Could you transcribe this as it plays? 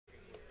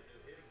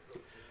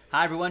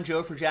Hi everyone,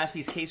 Joe for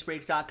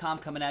JaspysCaseBreaks.com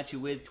coming at you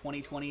with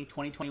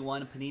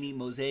 2020-2021 Panini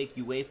Mosaic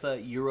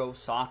Uefa Euro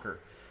Soccer.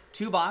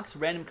 2-box,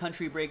 random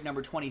country break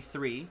number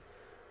 23.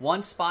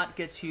 One spot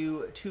gets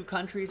you 2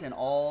 countries and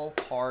all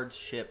cards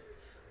ship.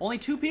 Only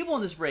 2 people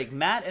in this break,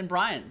 Matt and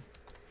Brian.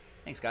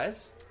 Thanks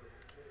guys.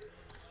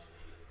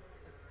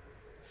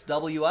 Let's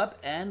double you up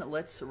and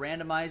let's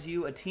randomize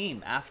you a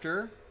team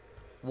after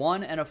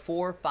 1 and a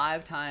 4,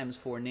 5 times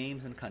for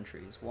names and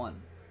countries.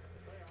 1,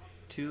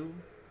 2,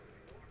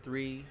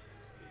 3,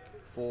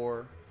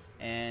 4,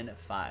 and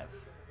 5.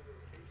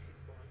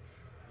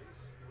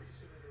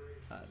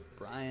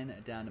 Brian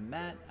down to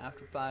Matt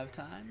after 5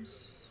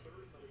 times.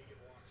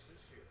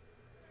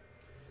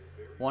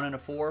 1 and a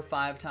 4,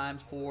 5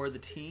 times for the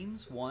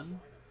teams. 1,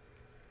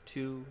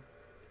 2,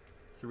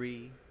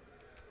 3,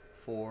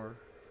 4,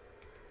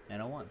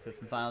 and a 1.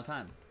 5th and final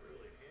time.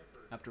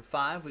 After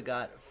 5, we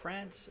got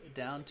France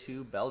down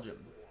to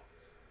Belgium.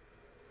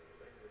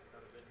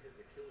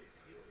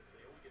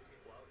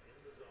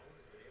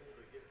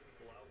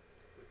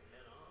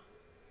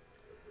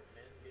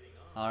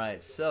 All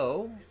right,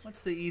 so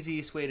what's the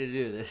easiest way to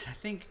do this? I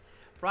think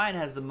Brian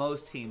has the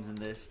most teams in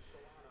this.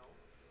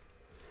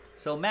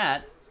 So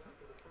Matt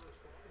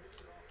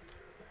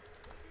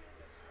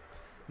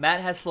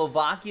has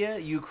Slovakia,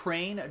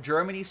 Ukraine,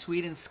 Germany,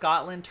 Sweden,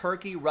 Scotland,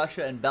 Turkey,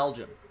 Russia, and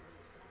Belgium.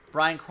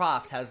 Brian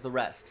Croft has the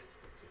rest.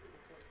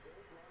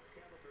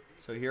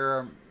 So here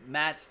are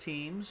Matt's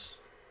teams.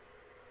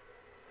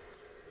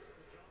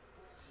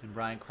 And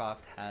Brian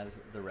Croft has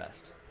the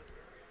rest.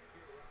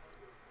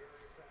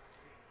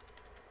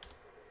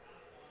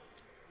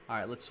 All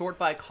right, let's sort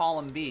by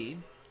column B.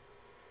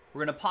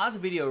 We're going to pause the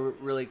video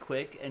really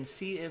quick and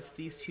see if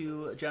these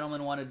 2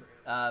 gentlemen want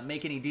to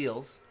make any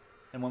deals.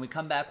 And when we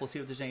come back, we'll see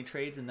if there's any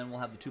trades, and then we'll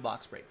have the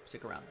 2-box break.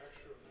 Stick around.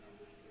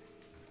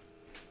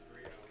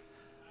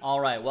 All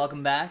right,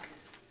 welcome back.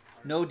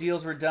 No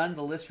deals were done.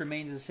 The list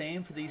remains the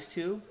same for these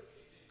 2.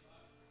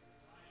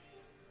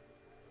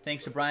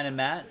 Thanks to Brian and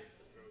Matt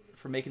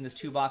for making this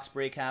 2-box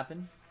break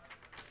happen.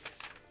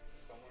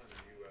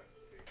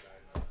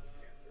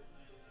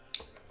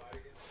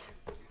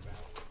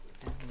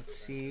 Let's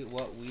see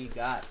what we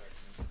got.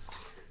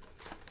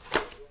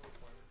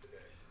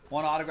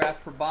 1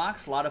 autograph per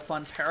box. A lot of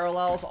fun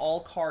parallels.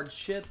 All cards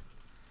ship.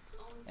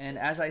 And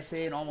as I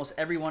say in almost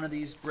every one of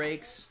these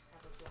breaks,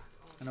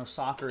 I know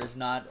soccer is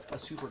not a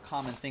super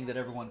common thing that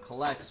everyone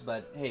collects,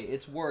 but hey,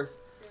 it's worth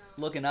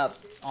looking up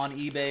on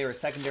eBay or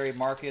secondary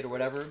market or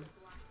whatever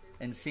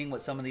and seeing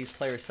what some of these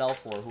players sell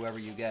for, whoever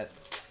you get,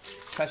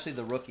 especially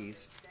the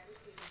rookies.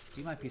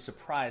 You might be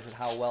surprised at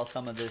how well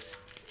some of this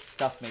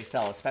stuff may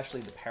sell,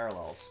 especially the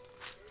parallels.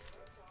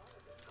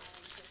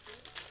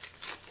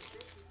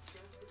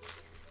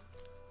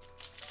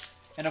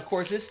 And of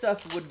course, this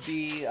stuff would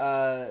be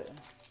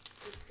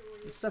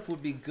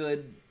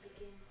good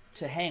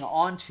to hang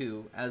on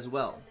to as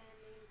well,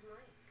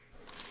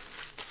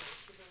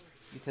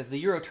 because the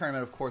Euro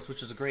tournament, of course,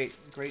 which is a great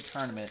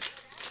tournament,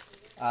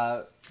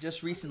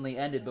 just recently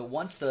ended. But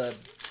once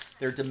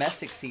their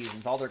domestic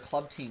seasons, all their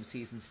club team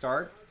seasons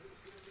start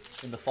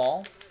in the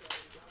fall,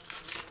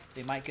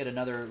 they might get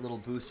another little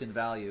boost in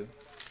value.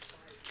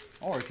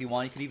 Or if you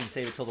want, you could even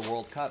save it till the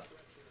World Cup.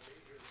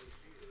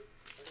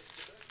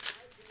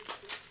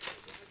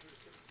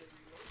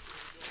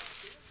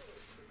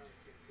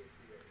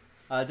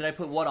 Did I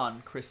put what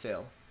on Chris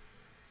Sale?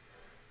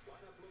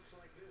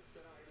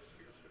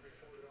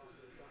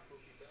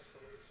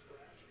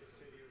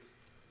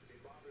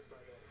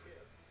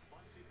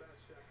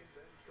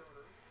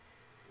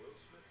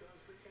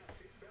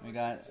 We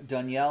got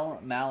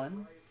Danielle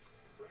Mallon.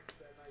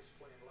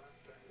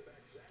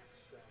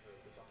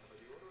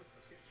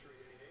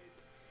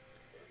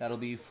 That'll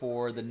be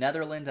for the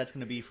Netherlands. That's going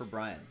to be for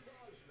Brian.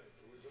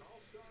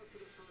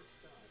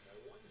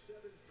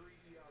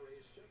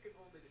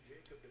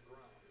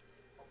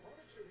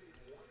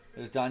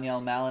 There's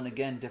Danielle Mallon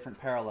again, different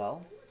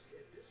parallel.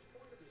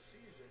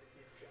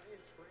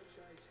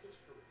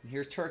 And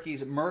here's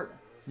Turkey's Mert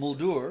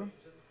Muldur.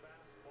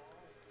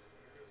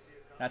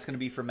 That's going to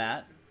be for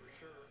Matt.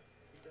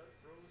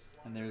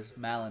 And there's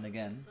Mallon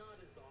again.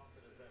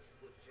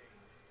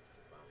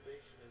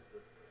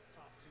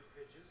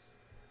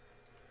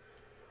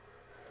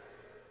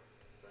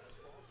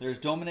 There's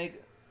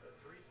Dominic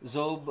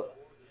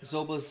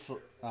Zobas.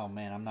 Oh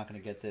man, I'm not going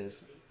to get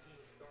this.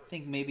 I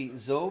think maybe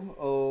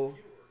Zlai.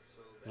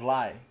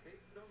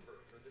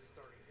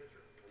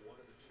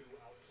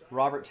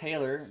 Robert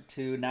Taylor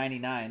to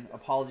 99.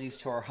 Apologies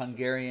to our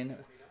Hungarian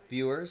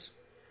viewers.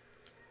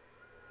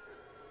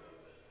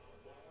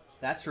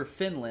 That's for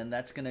Finland.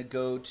 That's going to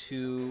go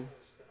to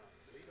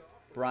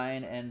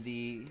Brian, and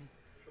the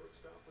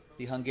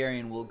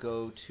Hungarian will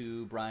go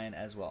to Brian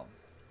as well.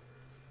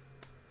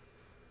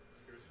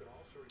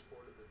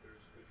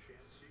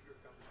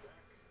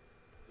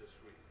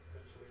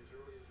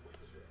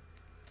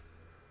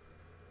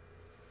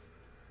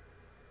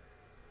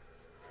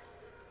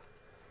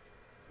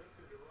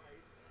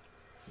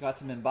 Got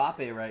some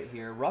Mbappe right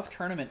here. Rough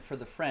tournament for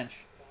the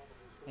French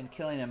in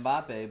killing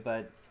Mbappe,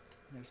 but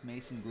There's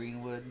Mason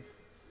Greenwood.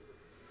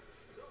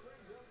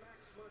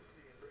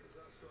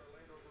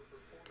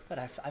 But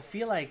I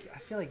feel like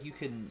you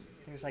can.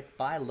 There's like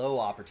buy low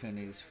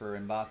opportunities for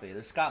Mbappe.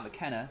 There's Scott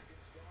McKenna,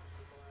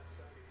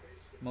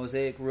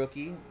 Mosaic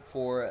rookie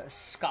for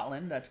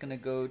Scotland. That's going to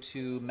go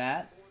to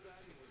Matt.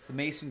 The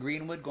Mason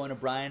Greenwood going to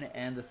Brian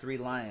and the 3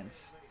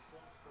 Lions.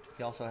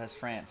 He also has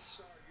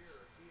France.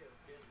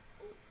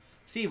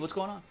 Steve, what's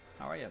going on?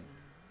 How are you?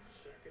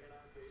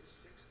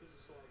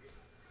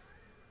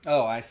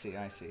 Oh, I see.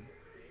 I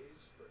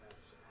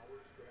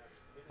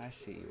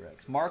see,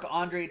 Rex.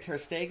 Marc-Andre Ter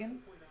Stegen.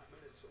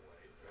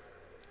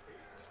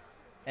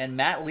 And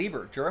Matt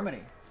Lieber,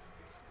 Germany.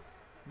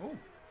 Ooh.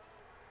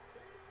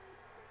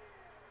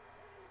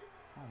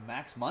 Oh,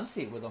 Max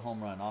Muncy with a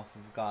home run off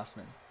of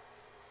Gossman.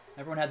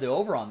 Everyone had the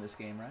over on this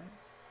game, right?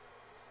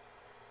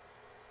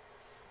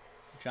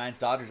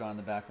 Giants-Dodgers on in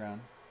the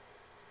background.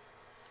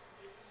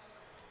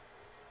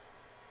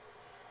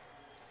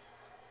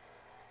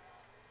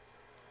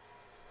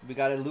 We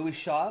got a Louis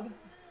Schaub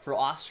for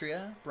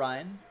Austria,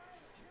 Brian.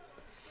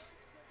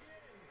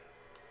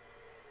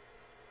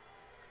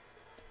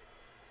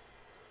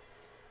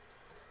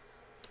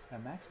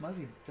 And Max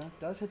Muncy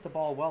does hit the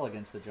ball well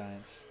against the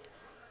Giants.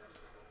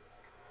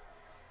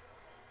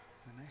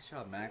 Nice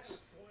job,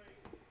 Max.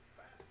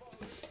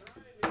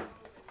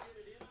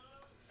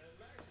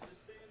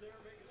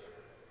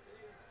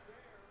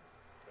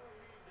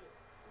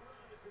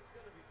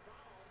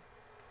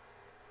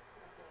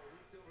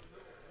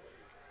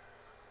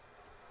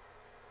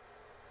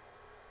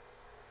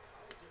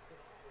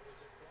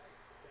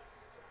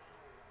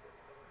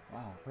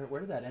 Wow,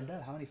 where did that end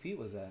up? How many feet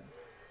was that?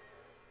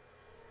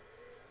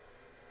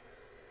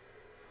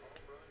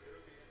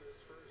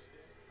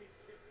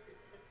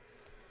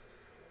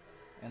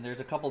 And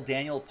there's a couple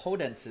Daniel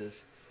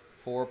Podences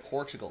for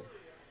Portugal.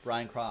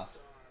 Brian Croft.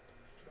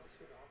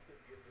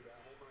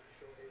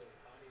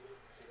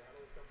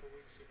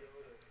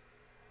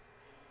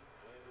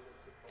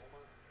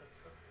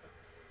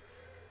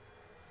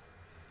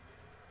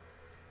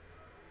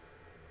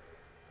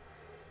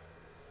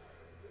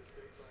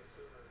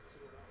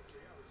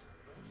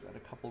 Got a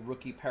couple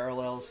rookie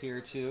parallels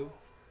here too.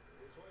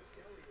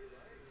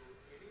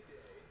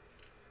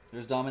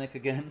 There's Dominic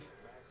again.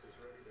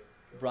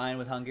 Brian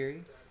with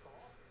Hungary.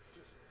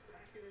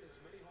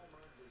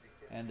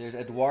 And there's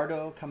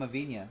Eduardo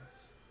Camavinga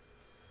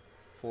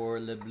for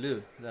Le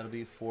Bleu. That'll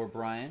be for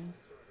Brian.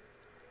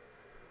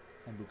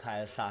 And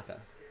Bukayo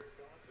Saka.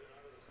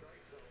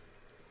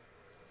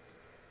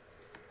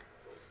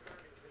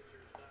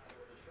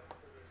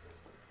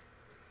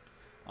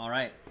 All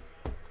right.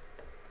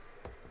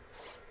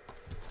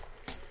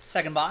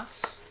 Second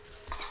box.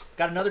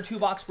 Got another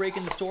 2-box break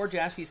in the store.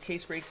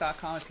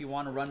 JaspysCaseBreaks.com if you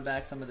want to run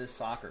back some of this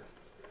soccer.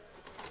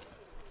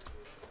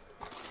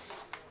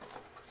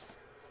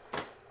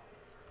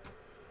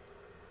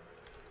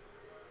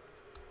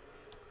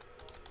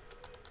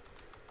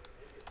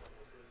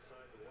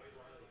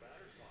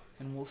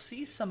 And we'll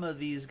see some of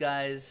these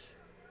guys.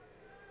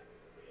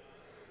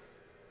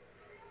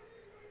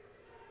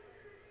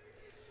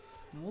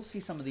 And we'll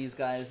see some of these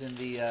guys in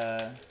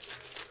the.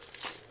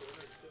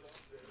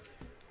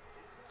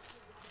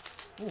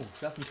 Ooh,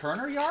 Justin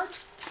Turner yard?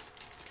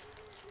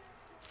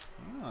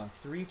 Oh,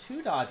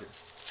 3-2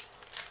 Dodgers.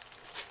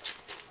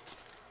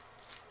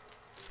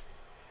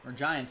 Or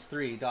Giants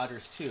 3,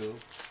 Dodgers 2.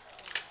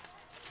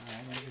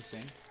 Alright,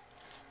 interesting.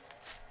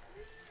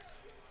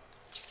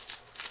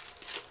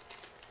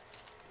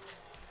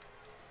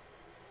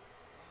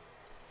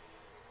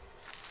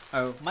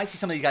 Oh, might see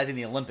some of these guys in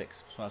the Olympics.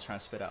 That's what I was trying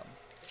to spit out.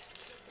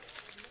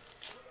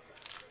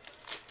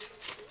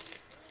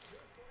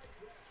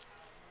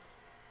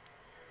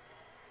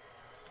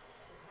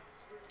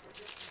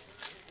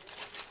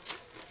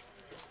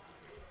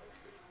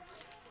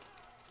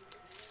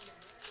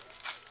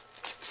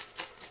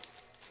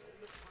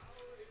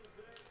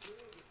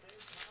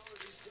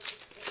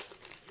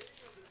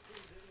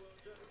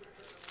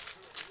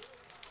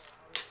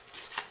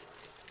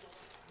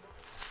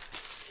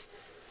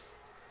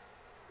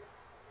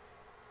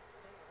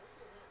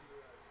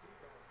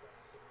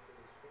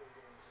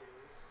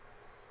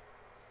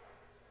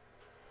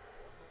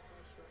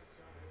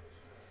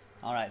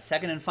 All right,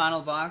 second and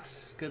final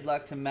box. Good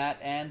luck to Matt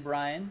and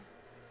Brian.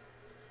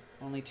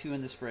 Only 2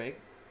 in this break.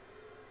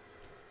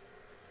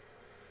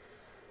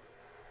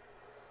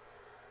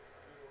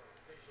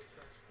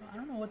 I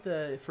don't know what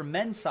for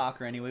men's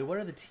soccer anyway, what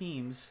are the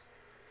teams?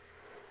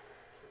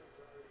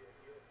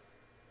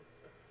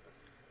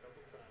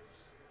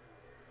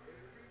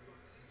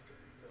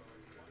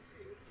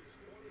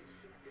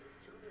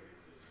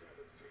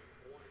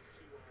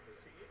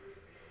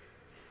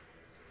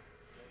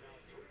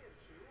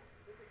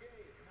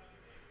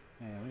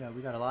 Yeah,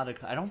 we got a lot of.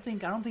 I don't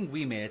think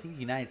we made it. I think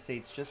the United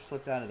States just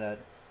slipped out of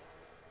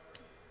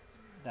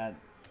that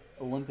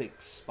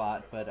Olympic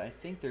spot, but I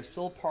think they're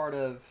still part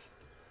of.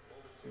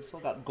 They still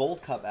got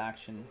Gold Cup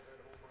action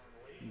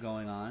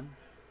going on.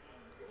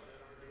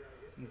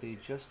 I think they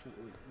just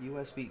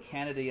U.S. beat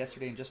Canada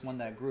yesterday and just won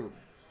that group.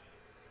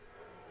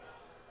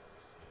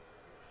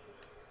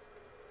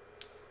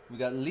 We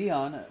got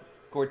Leon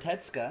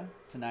Goretzka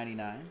to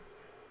 99.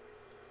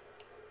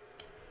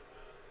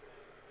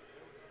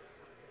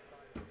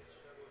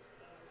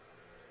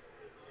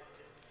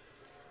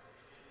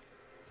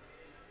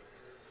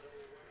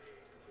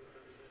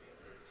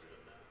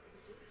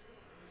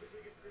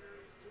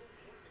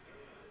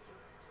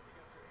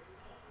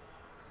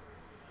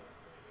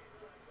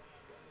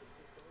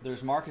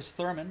 There's Marcus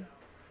Thurman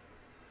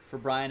for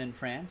Brian in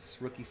France,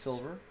 rookie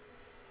silver.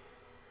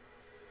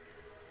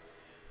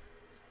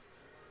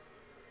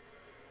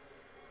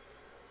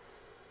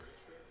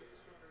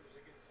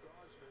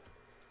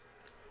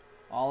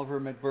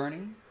 Oliver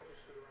McBurney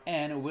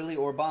and Willie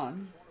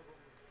Orban,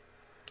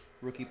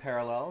 rookie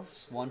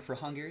parallels. One for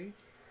Hungary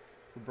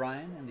for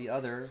Brian and the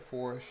other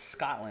for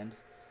Scotland.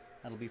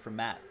 That'll be for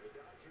Matt.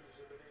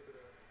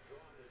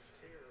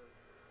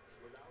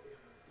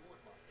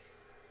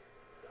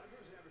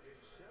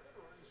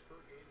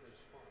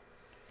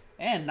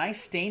 And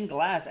nice stained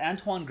glass,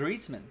 Antoine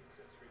Griezmann.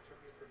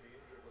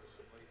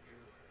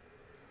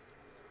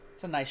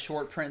 It's a nice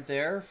short print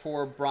there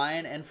for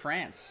Brian and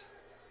France.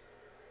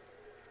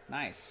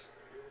 Nice.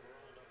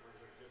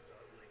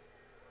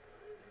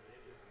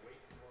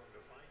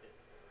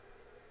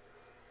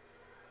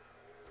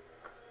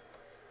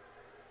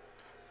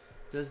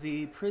 Does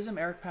the Prism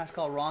Eric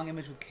Pascal wrong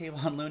image with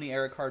Kayvon Looney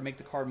Eric card make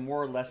the card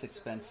more or less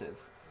expensive?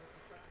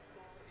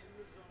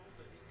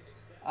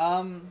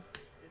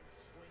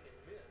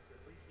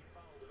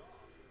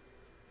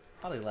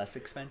 Probably less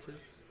expensive.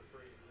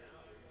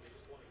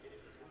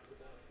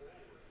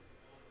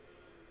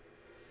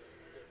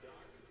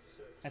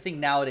 I think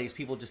nowadays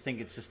people just think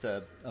it's just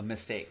a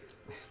mistake.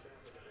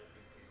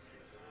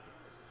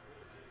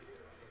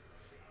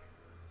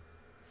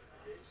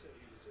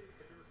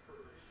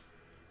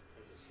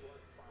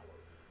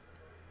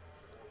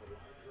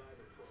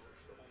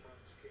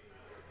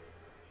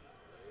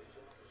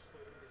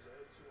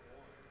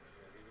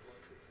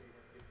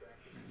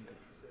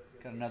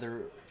 Got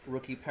another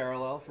rookie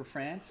parallel for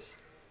France,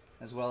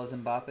 as well as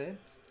Mbappe.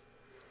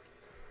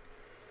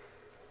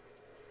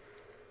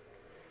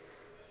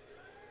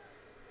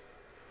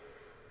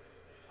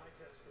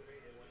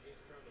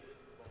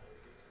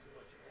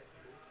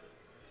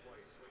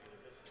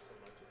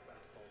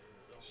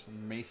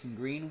 Some Mason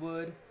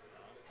Greenwood.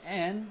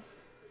 And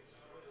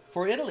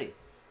for Italy,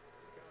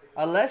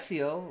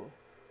 Alessio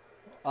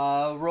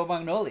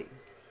Romagnoli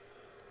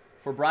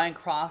for Brian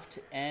Croft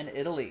and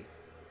Italy.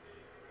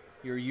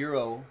 Your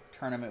Euro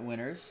tournament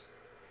winners.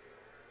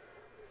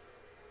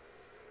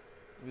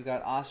 We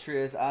got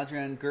Austria's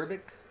Adrian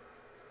Gerbic.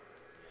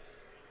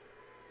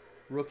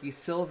 Rookie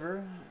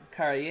silver,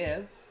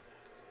 Karavayev,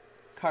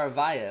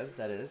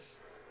 that is,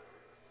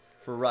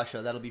 for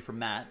Russia. That'll be for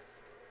Matt.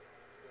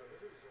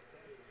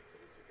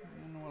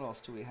 And what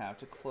else do we have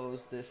to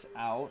close this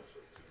out?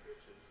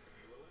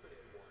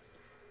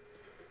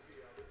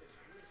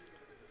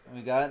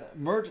 We got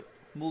Mert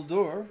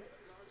Muldur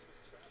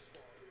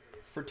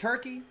for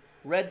Turkey.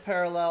 Red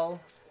parallel,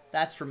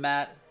 that's for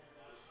Matt,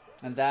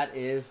 and that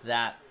is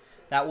that.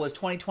 That was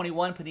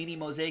 2021 Panini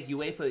Mosaic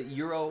UEFA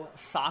Euro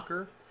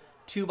Soccer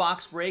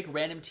 2-box break,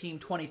 random team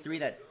 23.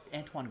 That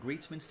Antoine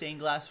Griezmann stained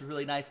glass was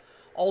really nice.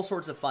 All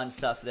sorts of fun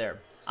stuff there.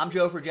 I'm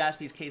Joe for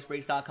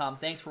JaspysCaseBreaks.com.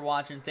 Thanks for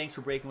watching. Thanks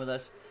for breaking with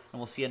us, and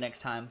we'll see you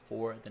next time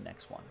for the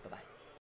next one. Bye-bye.